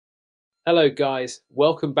Hello guys,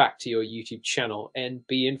 welcome back to your YouTube channel NB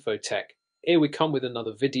InfoTech. Here we come with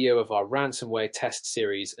another video of our ransomware test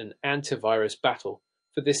series, an antivirus battle.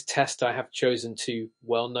 For this test I have chosen two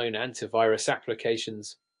well-known antivirus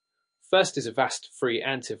applications. First is Avast Free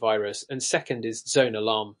Antivirus and second is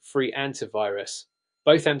ZoneAlarm Free Antivirus.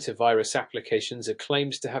 Both antivirus applications are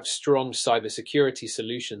claimed to have strong cybersecurity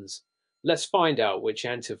solutions. Let's find out which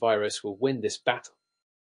antivirus will win this battle.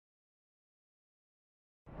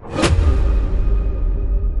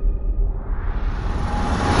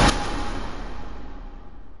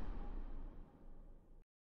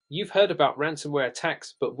 You've heard about ransomware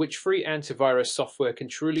attacks, but which free antivirus software can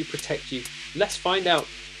truly protect you? Let's find out.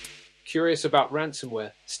 Curious about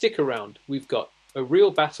ransomware? Stick around, we've got a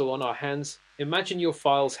real battle on our hands. Imagine your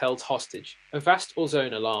files held hostage. Avast or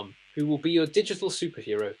ZoneAlarm, who will be your digital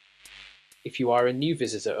superhero? If you are a new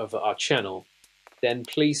visitor of our channel, then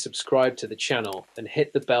please subscribe to the channel and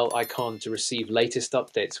hit the bell icon to receive latest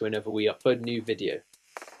updates whenever we upload new video.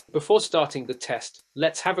 Before starting the test,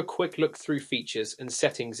 let's have a quick look through features and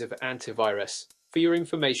settings of antivirus. For your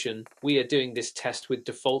information, we are doing this test with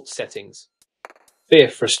default settings. Fear,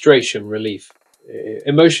 frustration, relief.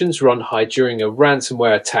 Emotions run high during a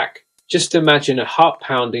ransomware attack. Just imagine a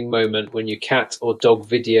heart-pounding moment when your cat or dog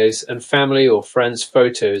videos and family or friends'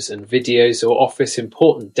 photos and videos or office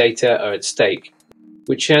important data are at stake.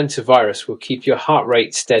 Which antivirus will keep your heart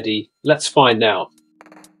rate steady? Let's find out.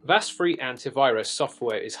 Avast Free Antivirus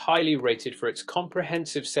software is highly rated for its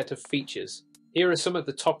comprehensive set of features. Here are some of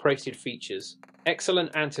the top-rated features.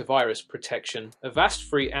 Excellent antivirus protection. Avast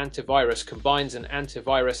Free Antivirus combines an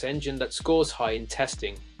antivirus engine that scores high in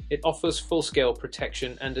testing. It offers full-scale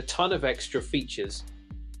protection and a ton of extra features.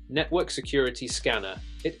 Network Security Scanner.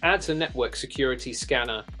 It adds a network security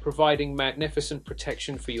scanner, providing magnificent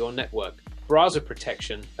protection for your network. Browser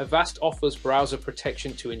protection. Avast offers browser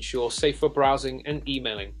protection to ensure safer browsing and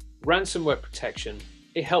emailing. Ransomware protection.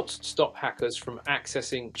 It helps stop hackers from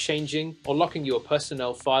accessing, changing, or locking your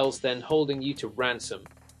personnel files, then holding you to ransom.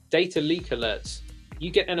 Data leak alerts.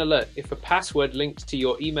 You get an alert if a password linked to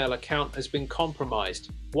your email account has been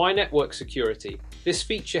compromised. Why network security? This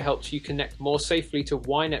feature helps you connect more safely to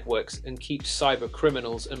Wi networks and keeps cyber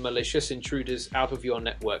criminals and malicious intruders out of your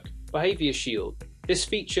network. Behavior shield. This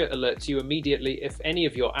feature alerts you immediately if any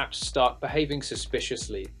of your apps start behaving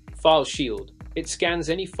suspiciously. File shield. It scans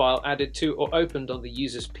any file added to or opened on the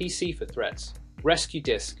user's PC for threats. Rescue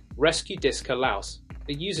disk. Rescue disk allows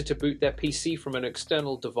the user to boot their PC from an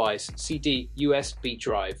external device, CD, USB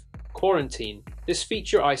drive. Quarantine. This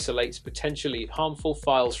feature isolates potentially harmful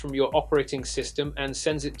files from your operating system and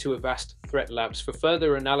sends it to Avast Threat Labs for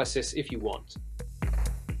further analysis if you want.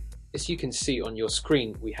 As you can see on your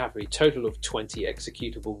screen, we have a total of 20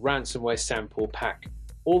 executable ransomware sample pack.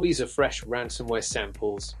 All these are fresh ransomware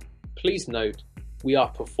samples. Please note, we are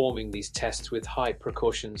performing these tests with high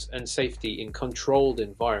precautions and safety in controlled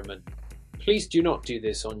environment. Please do not do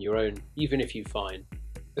this on your own, even if you find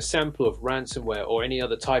a sample of ransomware or any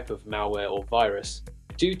other type of malware or virus,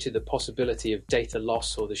 due to the possibility of data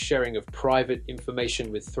loss or the sharing of private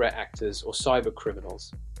information with threat actors or cyber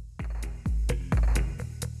criminals.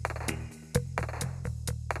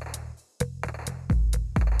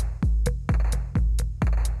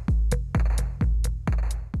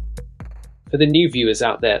 For the new viewers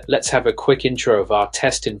out there, let's have a quick intro of our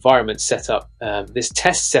test environment setup. This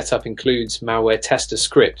test setup includes malware tester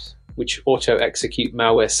scripts, which auto-execute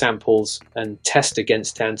malware samples and test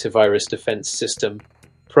against antivirus defense system.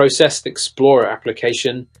 Process Explorer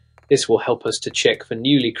application. This will help us to check for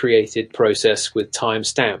newly created process with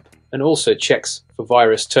timestamp, and also checks for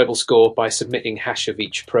virus total score by submitting hash of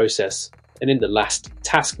each process. And in the last,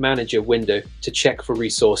 Task Manager window to check for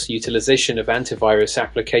resource utilization of antivirus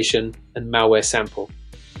application and malware sample.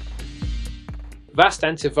 Avast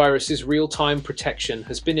Antivirus's real-time protection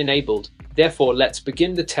has been enabled, therefore let's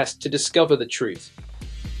begin the test to discover the truth.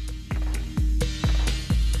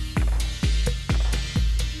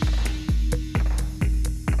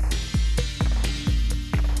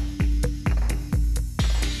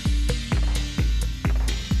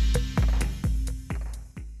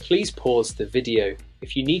 Please pause the video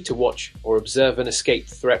if you need to watch or observe an escaped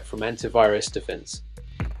threat from antivirus defense.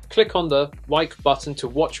 Click on the like button to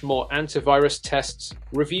watch more antivirus tests,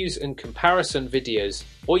 reviews and comparison videos,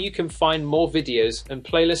 or you can find more videos and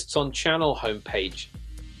playlists on channel homepage.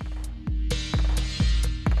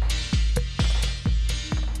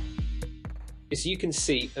 As you can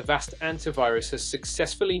see, Avast Antivirus has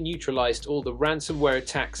successfully neutralized all the ransomware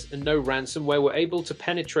attacks and no ransomware were able to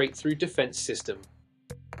penetrate through defense system.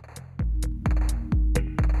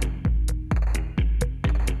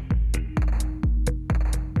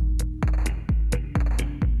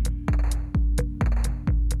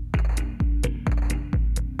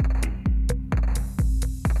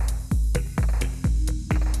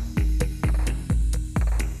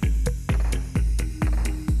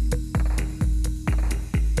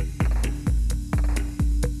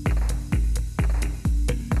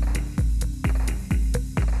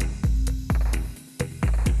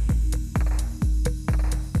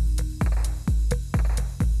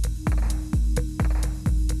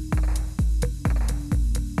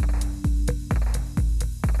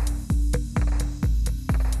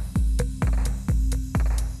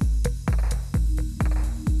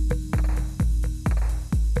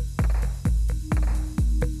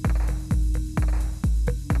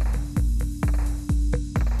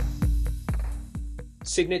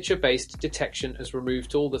 Signature-based detection has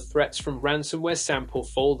removed all the threats from ransomware sample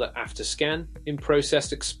folder after scan. In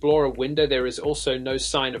Process Explorer window, there is also no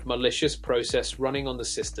sign of malicious process running on the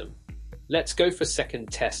system. Let's go for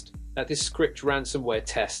second test, that is script ransomware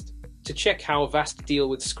test, to check how Avast deal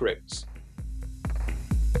with scripts.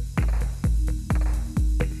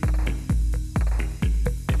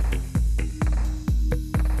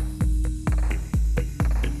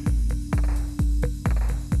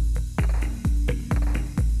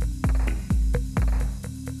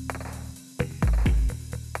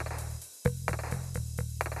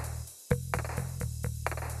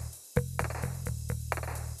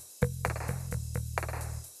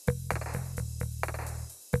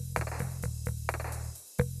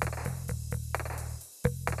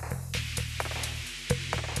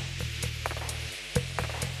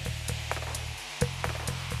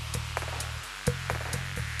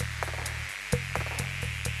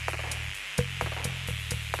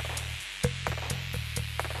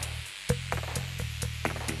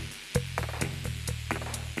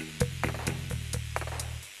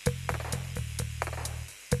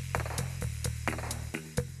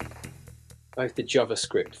 Both the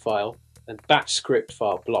JavaScript file and batch script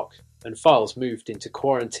file blocked, and files moved into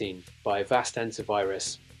quarantine by Avast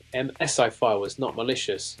Antivirus. MSI file was not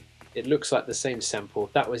malicious. It looks like the same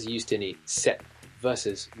sample that was used in a set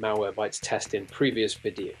versus Malwarebytes test in previous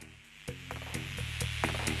video.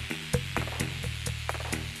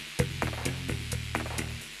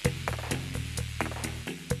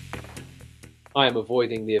 I am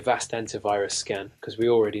avoiding the Avast antivirus scan because we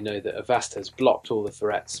already know that Avast has blocked all the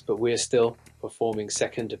threats, but we are still performing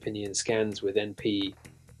second opinion scans with NP,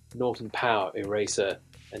 Norton Power, Eraser,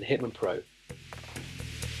 and Hitman Pro.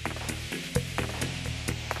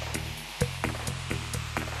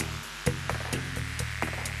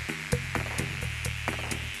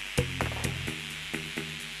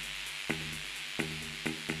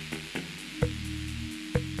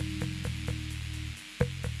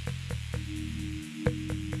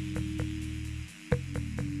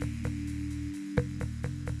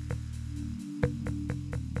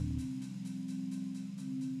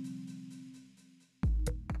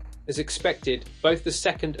 As expected, both the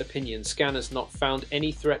second opinion scan has not found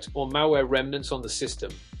any threat or malware remnants on the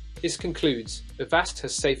system. This concludes, Avast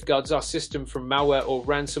has safeguards our system from malware or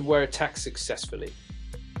ransomware attacks successfully.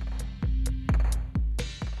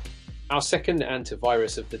 Our second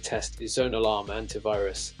antivirus of the test is ZoneAlarm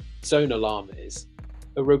Antivirus. ZoneAlarm is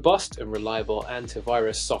a robust and reliable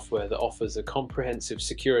antivirus software that offers a comprehensive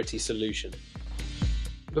security solution.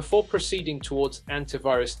 Before proceeding towards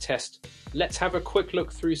antivirus test, let's have a quick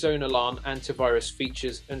look through ZoneAlarm antivirus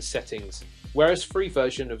features and settings. Whereas free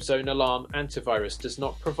version of ZoneAlarm Antivirus does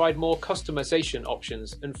not provide more customization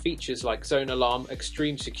options and features like ZoneAlarm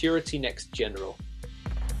Extreme Security NextGen.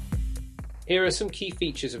 Here are some key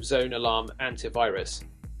features of ZoneAlarm Antivirus.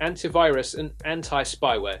 Antivirus and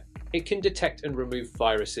anti-spyware. It can detect and remove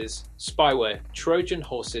viruses, spyware, Trojan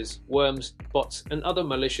horses, worms, bots, and other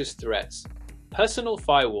malicious threats. Personal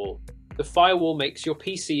firewall. The firewall makes your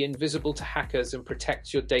PC invisible to hackers and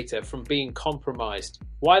protects your data from being compromised.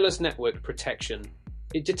 Wireless network protection.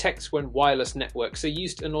 It detects when wireless networks are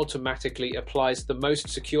used and automatically applies the most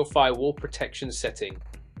secure firewall protection setting.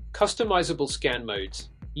 Customizable scan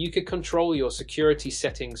modes. You can control your security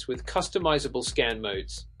settings with customizable scan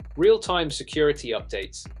modes. Real-time security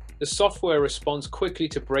updates. The software responds quickly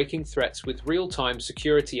to breaking threats with real-time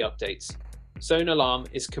security updates. ZoneAlarm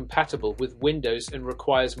is compatible with Windows and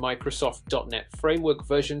requires Microsoft.NET Framework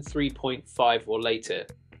version 3.5 or later.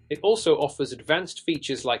 It also offers advanced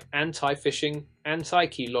features like anti-phishing,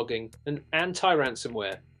 anti-keylogging, and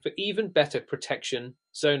anti-ransomware. For even better protection,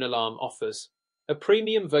 ZoneAlarm offers a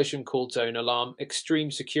premium version called ZoneAlarm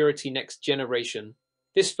Extreme Security Next Generation.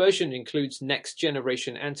 This version includes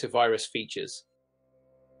next-generation antivirus features.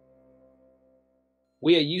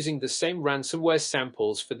 We are using the same ransomware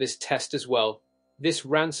samples for this test as well. This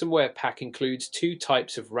ransomware pack includes two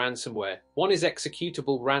types of ransomware. One is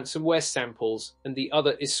executable ransomware samples and the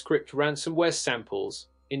other is script ransomware samples.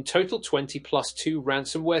 In total 20 plus 2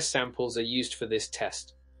 ransomware samples are used for this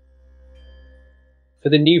test. For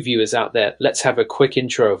the new viewers out there, let's have a quick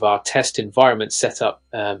intro of our test environment setup.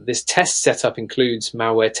 This test setup includes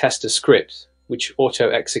malware tester script, which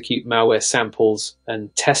auto-execute malware samples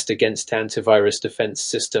and test against antivirus defense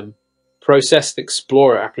system. Process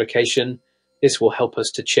Explorer application. This will help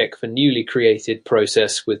us to check for newly created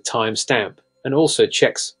process with timestamp, and also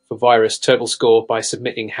checks for virus total score by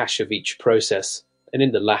submitting hash of each process. And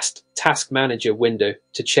in the last, Task Manager window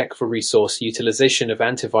to check for resource utilization of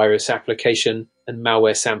antivirus application and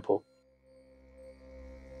malware sample.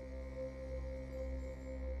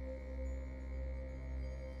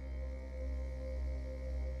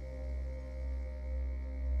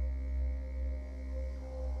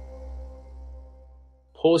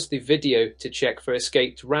 Pause the video to check for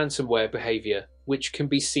escaped ransomware behavior, which can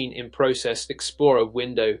be seen in Process Explorer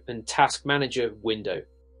window and Task Manager window.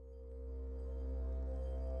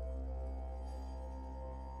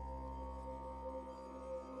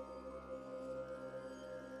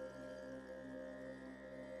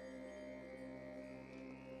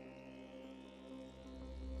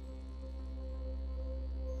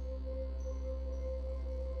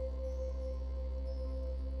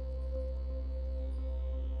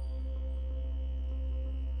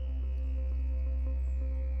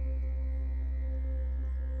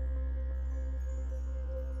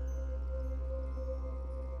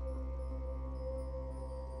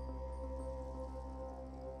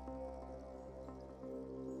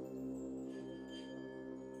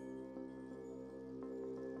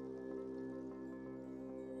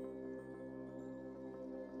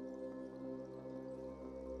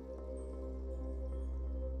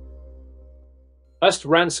 First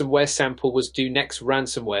ransomware sample was Do Next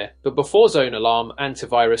Ransomware, but before ZoneAlarm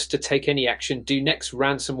Antivirus to take any action, Do Next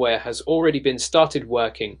Ransomware has already been started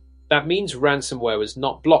working. That means ransomware was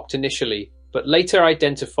not blocked initially, but later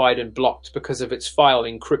identified and blocked because of its file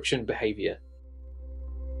encryption behavior.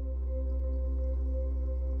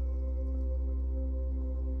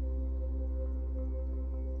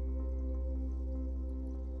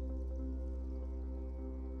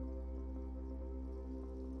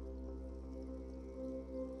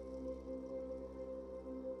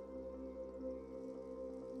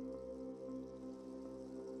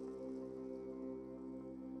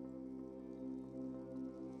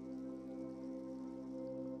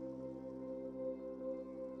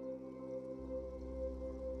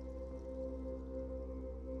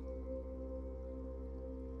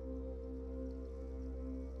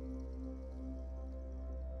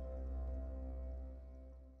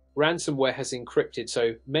 Ransomware has encrypted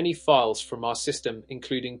so many files from our system,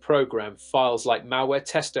 including program files like malware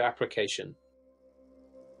tester application.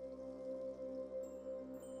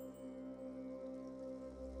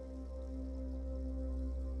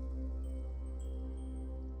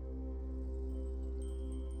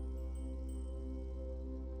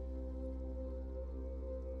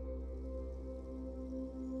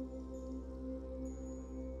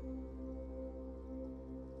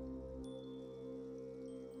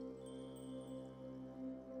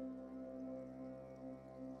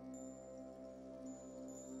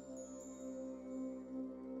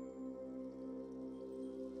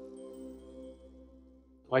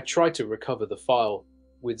 I tried to recover the file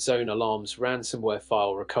with ZoneAlarm's ransomware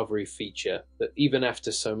file recovery feature, but even after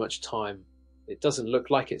so much time, it doesn't look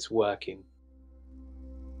like it's working.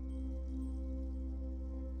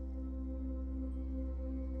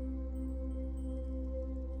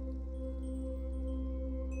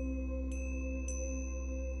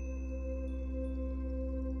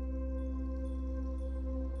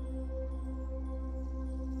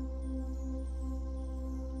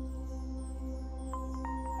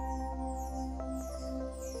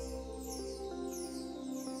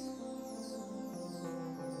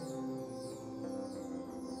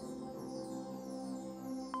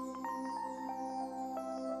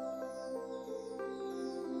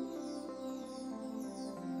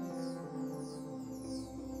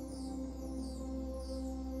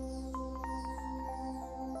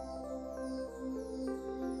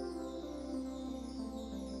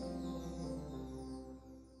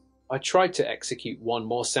 I tried to execute one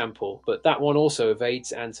more sample, but that one also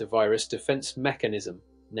evades antivirus defense mechanism.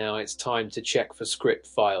 Now it's time to check for script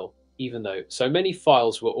file. Even though so many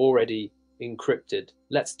files were already encrypted,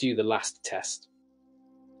 let's do the last test.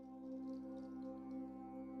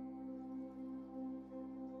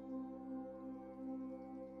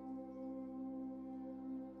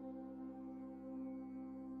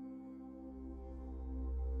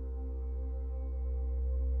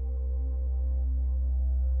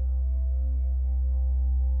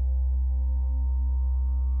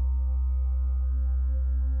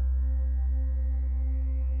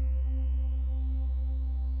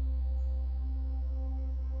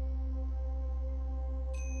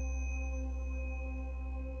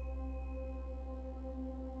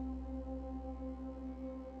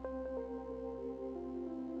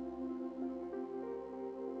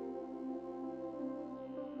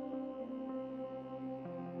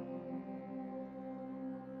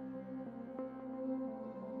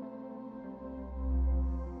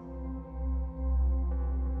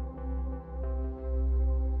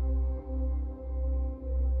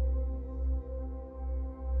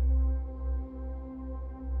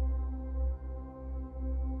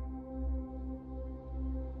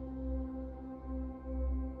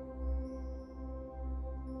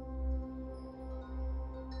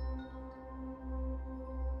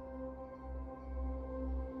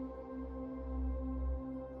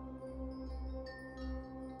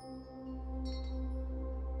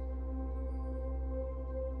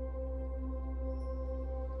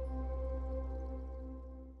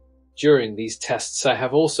 During these tests, I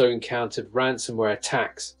have also encountered ransomware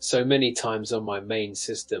attacks so many times on my main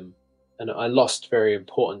system, and I lost very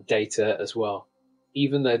important data as well.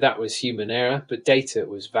 Even though that was human error, but data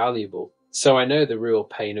was valuable. So I know the real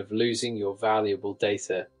pain of losing your valuable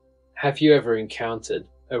data. Have you ever encountered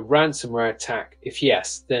a ransomware attack? If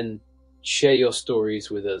yes, then share your stories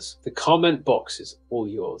with us. The comment box is all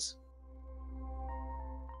yours.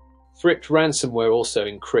 Thrift ransomware also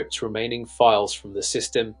encrypts remaining files from the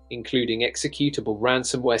system, including executable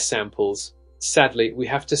ransomware samples. Sadly, we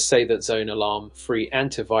have to say that ZoneAlarm Free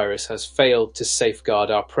Antivirus has failed to safeguard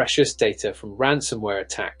our precious data from ransomware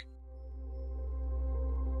attack.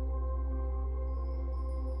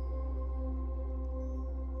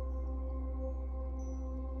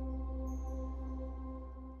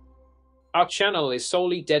 Our channel is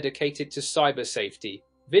solely dedicated to cyber safety.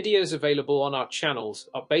 Videos available on our channels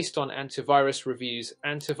are based on antivirus reviews,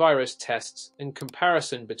 antivirus tests, and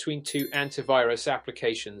comparison between two antivirus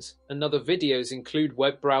applications, and other videos include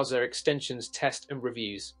web browser extensions test and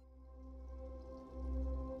reviews.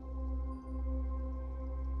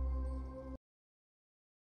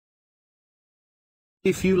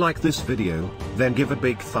 If you like this video, then give a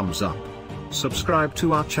big thumbs up. Subscribe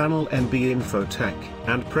to our channel NB InfoTech,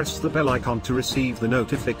 and press the bell icon to receive the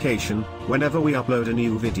notification whenever we upload a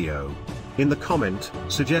new video. In the comment,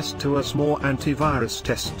 suggest to us more antivirus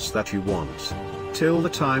tests that you want. Till the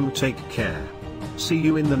time, take care. See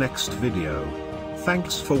you in the next video.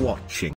 Thanks for watching.